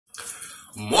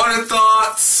Morning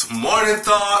thoughts, morning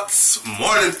thoughts,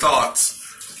 morning thoughts.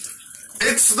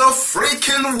 It's the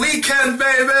freaking weekend,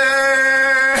 baby!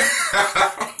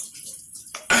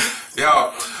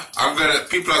 Yo,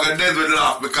 people are gonna dead with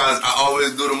laugh because I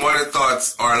always do the morning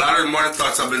thoughts, or a lot of the morning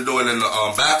thoughts I've been doing in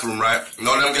the bathroom, right?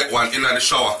 Now them get one in the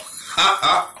shower.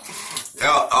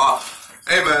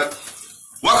 Hey man,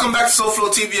 welcome back to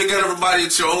SouFLoTV again, everybody.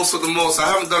 It's your host with the most.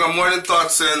 I haven't done a morning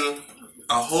thoughts in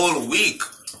a whole week.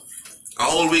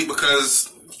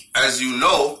 Because, as you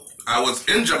know, I was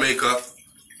in Jamaica.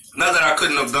 Not that I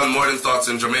couldn't have done morning thoughts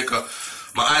in Jamaica.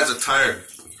 My eyes are tired.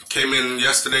 Came in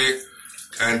yesterday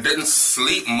and didn't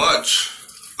sleep much.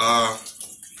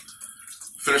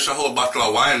 Finished a whole bottle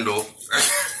of wine though.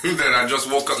 Then I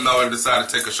just woke up now and decided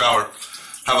to take a shower.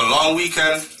 Have a long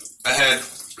weekend ahead.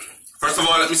 First of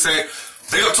all, let me say,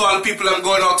 big up to all the people I'm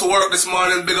going out to work this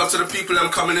morning. Big up to the people I'm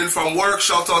coming in from work.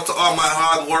 Shout out to all my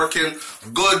hard-working,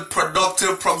 good,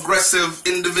 productive, progressive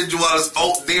individuals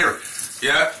out there.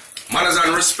 Yeah? Manners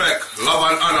and respect,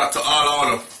 love and honor to all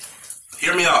of them.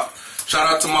 Hear me out. Shout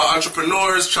out to my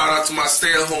entrepreneurs. Shout out to my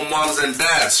stay-at-home moms and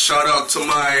dads. Shout out to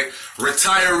my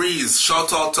retirees.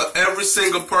 Shout out to every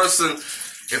single person.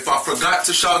 If I forgot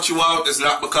to shout you out, it's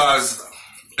not because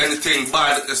anything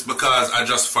bad. It's because I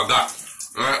just forgot.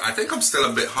 I think I'm still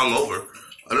a bit hungover.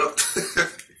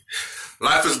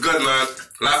 Life is good, man.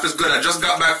 Life is good. I just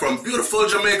got back from beautiful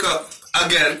Jamaica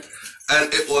again,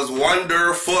 and it was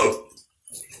wonderful.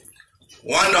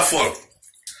 Wonderful.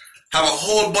 Have a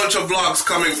whole bunch of vlogs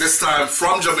coming this time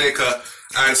from Jamaica,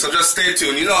 and so just stay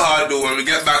tuned. You know how I do. When we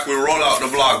get back, we roll out the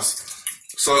vlogs.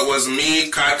 So it was me,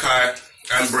 Kai,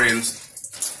 and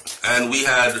Brains, and we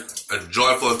had a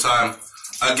joyful time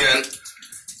again.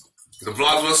 The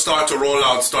vlogs will start to roll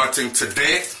out starting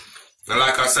today. And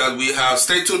like I said,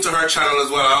 stay tuned to her channel as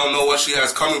well. I don't know what she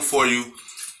has coming for you.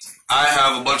 I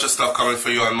have a bunch of stuff coming for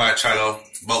you on my channel,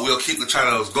 but we'll keep the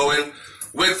channels going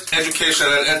with education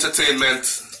and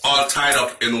entertainment all tied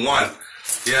up in one.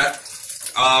 Yeah.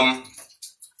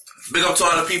 Big up to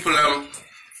all the people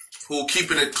who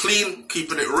keeping it clean,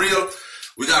 keeping it real.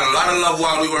 We got a lot of love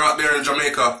while we were out there in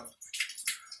Jamaica.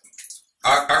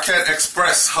 I can't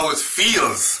express how it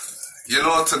feels, you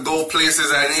know, to go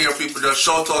places and hear people just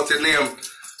shout out your name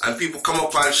and people come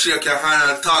up and shake your hand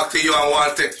and talk to you and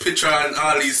want to take picture and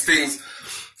all these things.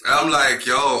 And I'm like,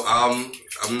 yo, I'm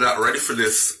not ready for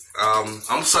this.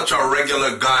 I'm such a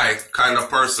regular guy kind of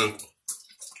person,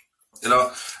 you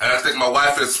know, and I think my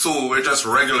wife is too. We're just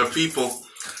regular people,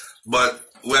 but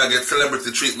we get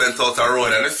celebrity treatment out the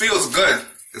road, and it feels good.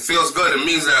 It feels good. It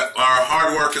means that our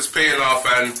hard work is paying off,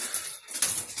 and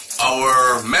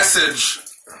our message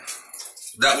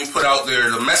that we put out there,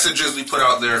 the messages we put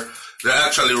out there, they're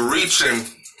actually reaching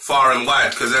far and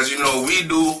wide. Because as you know, we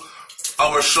do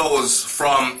our shows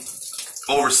from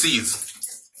overseas.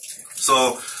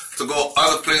 So to go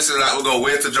other places, like we'll go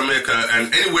way to Jamaica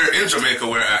and anywhere in Jamaica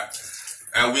we're at,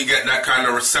 and we get that kind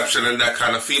of reception and that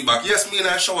kind of feedback. Yes, me and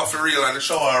I show up for real, and the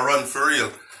show I run for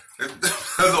real.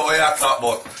 That's the way I talk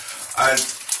about.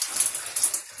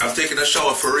 I'm taking a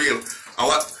shower for real.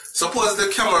 Suppose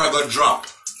the camera got drop.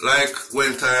 Like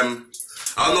one time,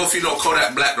 I don't know if you know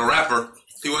Kodak Black, the rapper.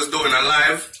 He was doing a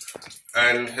live,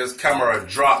 and his camera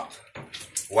dropped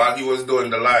while he was doing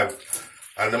the live.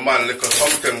 And the man look at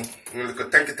something, look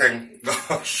at thing,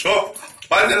 show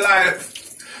on the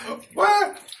live.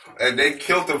 What? And they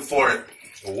killed him for it.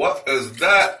 What is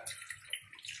that?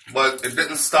 But it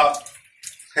didn't stop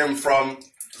him from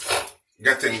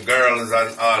getting girls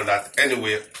and all that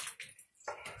anyway.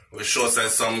 We sure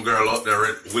says some girl out there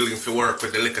willing to work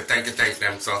with the liquor tank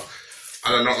them, so I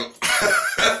don't know.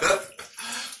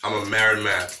 I'm a married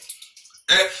man.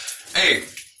 Hey,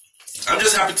 I'm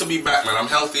just happy to be back, man. I'm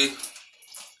healthy.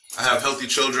 I have healthy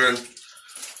children.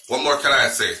 What more can I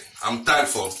say? I'm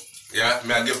thankful. Yeah,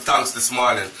 may I give thanks this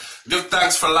morning. Give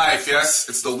thanks for life, yes?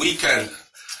 It's the weekend.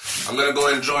 I'm going to go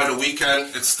enjoy the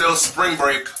weekend. It's still spring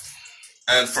break.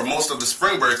 And for most of the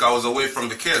spring break, I was away from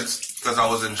the kids because I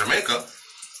was in Jamaica.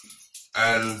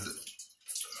 And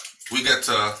we get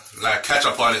to like catch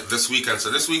up on it this weekend. So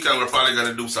this weekend we're probably going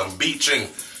to do some beaching.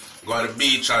 Go to the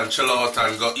beach and chill out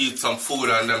and go eat some food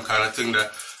and them kind of thing there.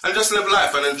 And just live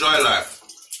life and enjoy life.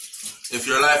 If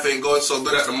your life ain't going so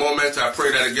good at the moment, I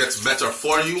pray that it gets better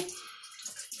for you.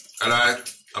 And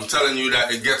I'm telling you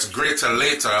that it gets greater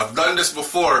later. I've done this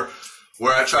before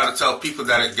where I try to tell people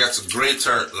that it gets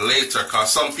greater later.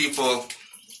 Because some people,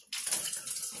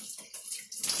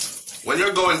 when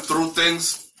you're going through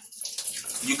things,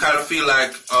 you kind of feel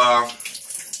like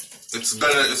it's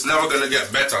never gonna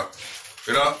get better.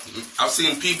 You know, I've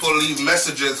seen people leave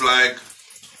messages like,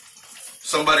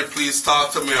 somebody please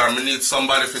talk to me, or I need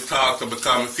somebody to talk to, because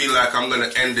I feel like I'm going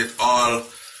to end it all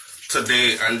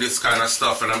today and this kind of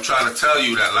stuff. And I'm trying to tell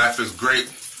you that life is great.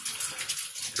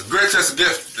 The greatest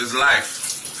gift is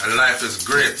life, and life is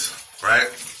great,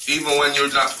 right? Even when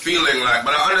you're not feeling like,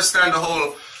 but I understand the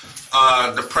whole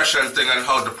depression thing and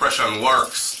how depression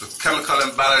works, the chemical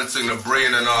imbalance in the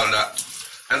brain and all that.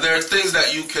 And there are things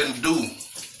that you can do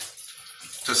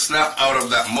to snap out of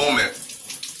that moment,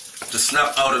 to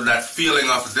snap out of that feeling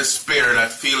of despair,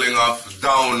 that feeling of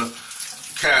down,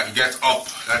 can't get up,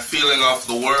 that feeling of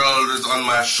the world is on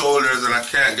my shoulders and I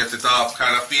can't get it off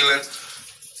kind of feeling.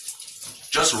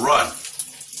 Just run.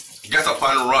 Get up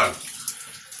and run.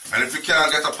 And if you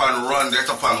can't get up and run, get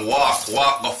up and walk.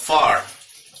 Walk go far.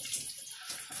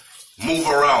 Move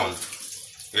around.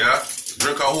 Yeah?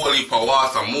 Drink a whole heap of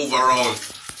water. Move around.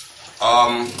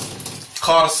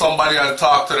 Call somebody and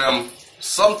talk to them.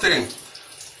 Something.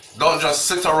 Don't just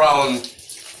sit around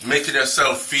making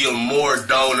yourself feel more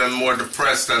down and more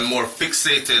depressed and more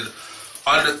fixated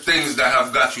on the things that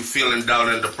have got you feeling down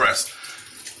and depressed.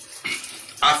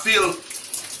 I feel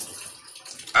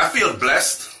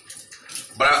blessed,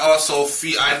 but I also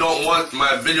feel I don't want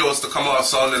my videos to come out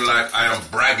sounding like I am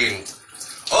bragging.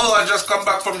 Oh, I just come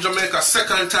back from Jamaica,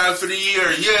 second time for the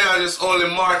year. Yeah, and it's only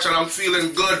March and I'm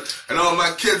feeling good and all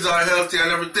my kids are healthy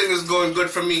and everything is going good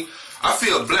for me. I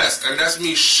feel blessed, and that's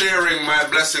me sharing my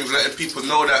blessings, letting people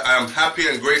know that I am happy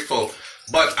and grateful.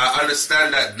 But I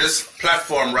understand that this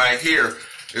platform right here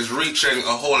is reaching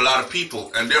a whole lot of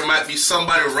people, and there might be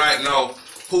somebody right now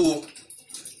who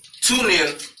tune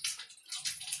in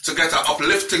to get an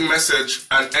uplifting message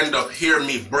and end up hearing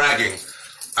me bragging,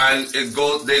 and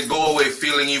they go away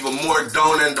feeling even more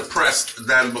down and depressed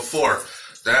than before.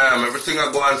 Damn, everything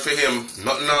I go on for him,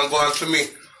 nothing I go on for me.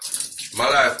 My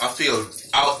life, I feel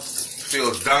out,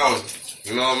 feel down.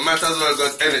 You know, might as well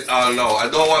just end it all now. I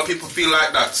don't want people to feel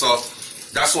like that, so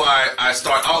that's why I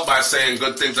start out by saying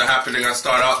good things are happening. I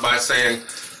start out by saying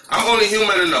I'm only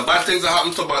human enough. Bad things are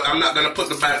happening to, but I'm not going to put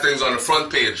the bad things on the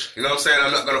front page. You know what I'm saying?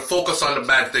 I'm not going to focus on the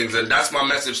bad things, and that's my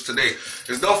message today.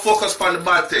 Is don't focus on the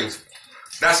bad things.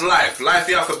 That's life. Life,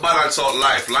 you have to balance out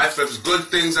life. Life has good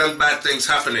things and bad things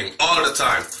happening all the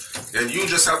time. And you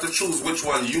just have to choose which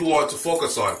one you want to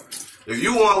focus on. If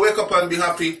you want to wake up and be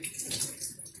happy,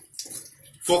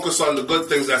 focus on the good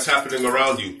things that's happening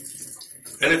around you.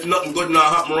 And if nothing good now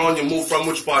happen around you, move from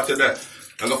which part of that.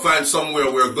 And go find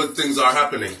somewhere where good things are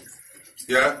happening.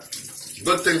 Yeah?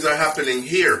 Good things are happening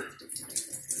here.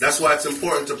 That's why it's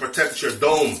important to protect your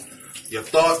dome. Your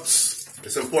thoughts.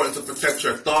 It's important to protect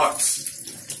your thoughts.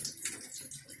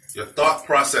 Your thought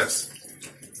process.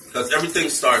 Because everything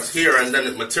starts here and then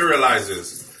it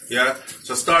materializes. Yeah?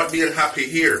 So start being happy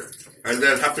here. And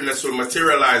then happiness will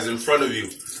materialize in front of you.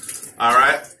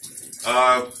 Alright?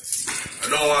 I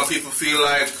don't want people to feel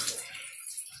like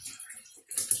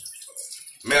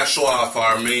me I show off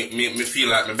or me feel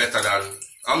like me better than.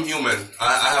 I'm human.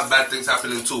 I have bad things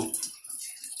happening too.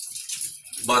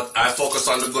 But I focus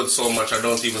on the good so much I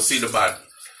don't even see the bad.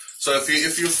 So if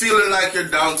you're feeling like you're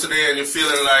down today and you're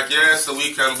feeling like, yeah, it's the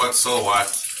weekend, but so what?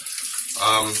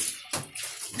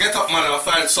 Get up, man, and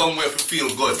find somewhere to feel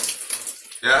good.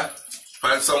 Yeah?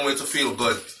 Find some way to feel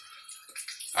good.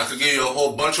 I could give you a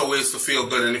whole bunch of ways to feel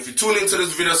good. And if you tune into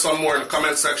this video some more in the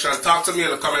comment section, talk to me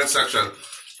in the comment section.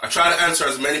 I try to answer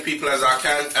as many people as I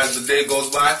can as the day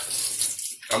goes by.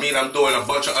 I mean, I'm doing a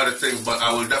bunch of other things, but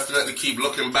I will definitely keep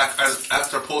looking back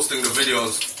after posting the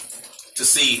videos to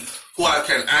see who I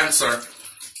can answer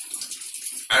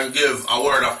and give a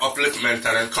word of upliftment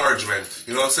and encouragement.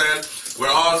 You know what I'm saying?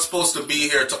 We're all supposed to be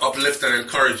here to uplift and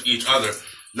encourage each other.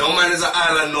 No man is an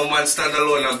island, no man stand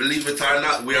alone, and believe it or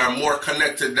not, we are more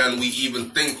connected than we even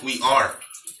think we are.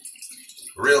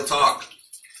 Real talk.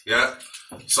 Yeah?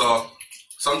 So,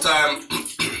 sometimes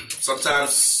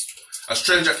a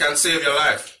stranger can save your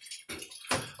life.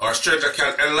 Or a stranger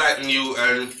can enlighten you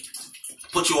and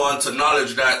put you on to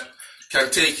knowledge that can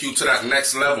take you to that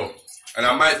next level. And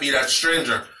I might be that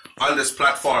stranger on this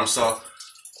platform. So,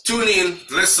 tune in,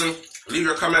 listen, leave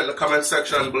your comment in the comment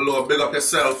section below, big up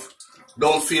yourself.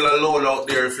 Don't feel alone out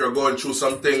there if you're going through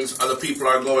some things. Other people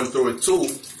are going through it too.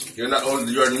 You're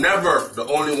never the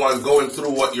only one going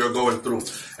through what you're going through.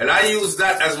 And I use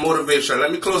that as motivation.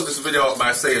 Let me close this video out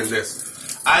by saying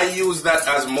this. I use that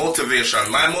as motivation.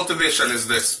 My motivation is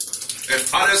this.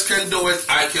 If others can do it,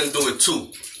 I can do it too.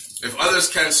 If others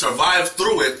can survive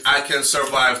through it, I can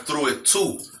survive through it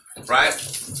too. Right?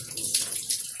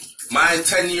 My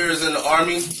 10 years in the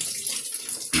army,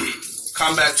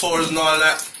 combat tours and all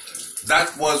that,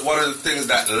 that was one of the things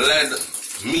that led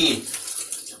me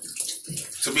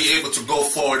to be able to go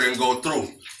forward and go through.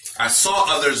 I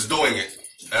saw others doing it,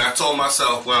 and I told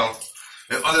myself, well,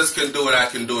 if others can do it, I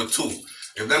can do it too.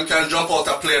 If them can jump out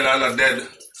a plane and are dead,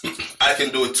 I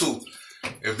can do it too.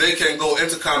 If they can go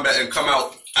into combat and come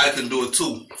out, I can do it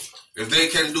too. If they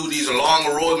can do these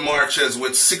long road marches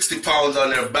with 60 pounds on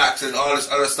their backs and all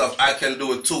this other stuff, I can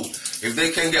do it too. If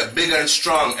they can get big and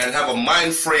strong and have a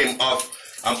mind frame of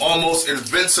I'm almost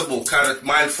invincible kind of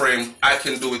mind frame, I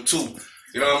can do it too.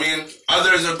 You know what I mean?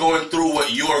 Others are going through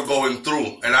what you are going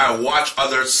through, and I watch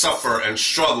others suffer and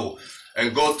struggle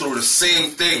and go through the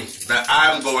same thing that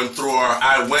I'm going through or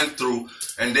I went through,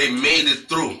 and they made it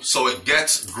through. So it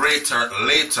gets greater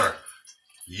later.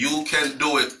 You can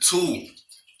do it too.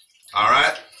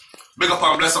 Alright? Big up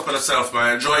and bless up on yourself,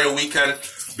 man. Enjoy your weekend.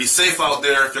 Be safe out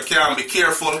there. If you can, be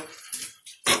careful.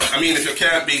 I mean, if you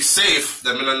can't be safe,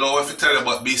 then I don't know if you tell you,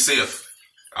 but be safe.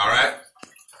 Alright?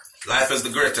 Life is the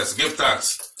greatest. Give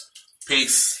thanks.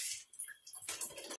 Peace.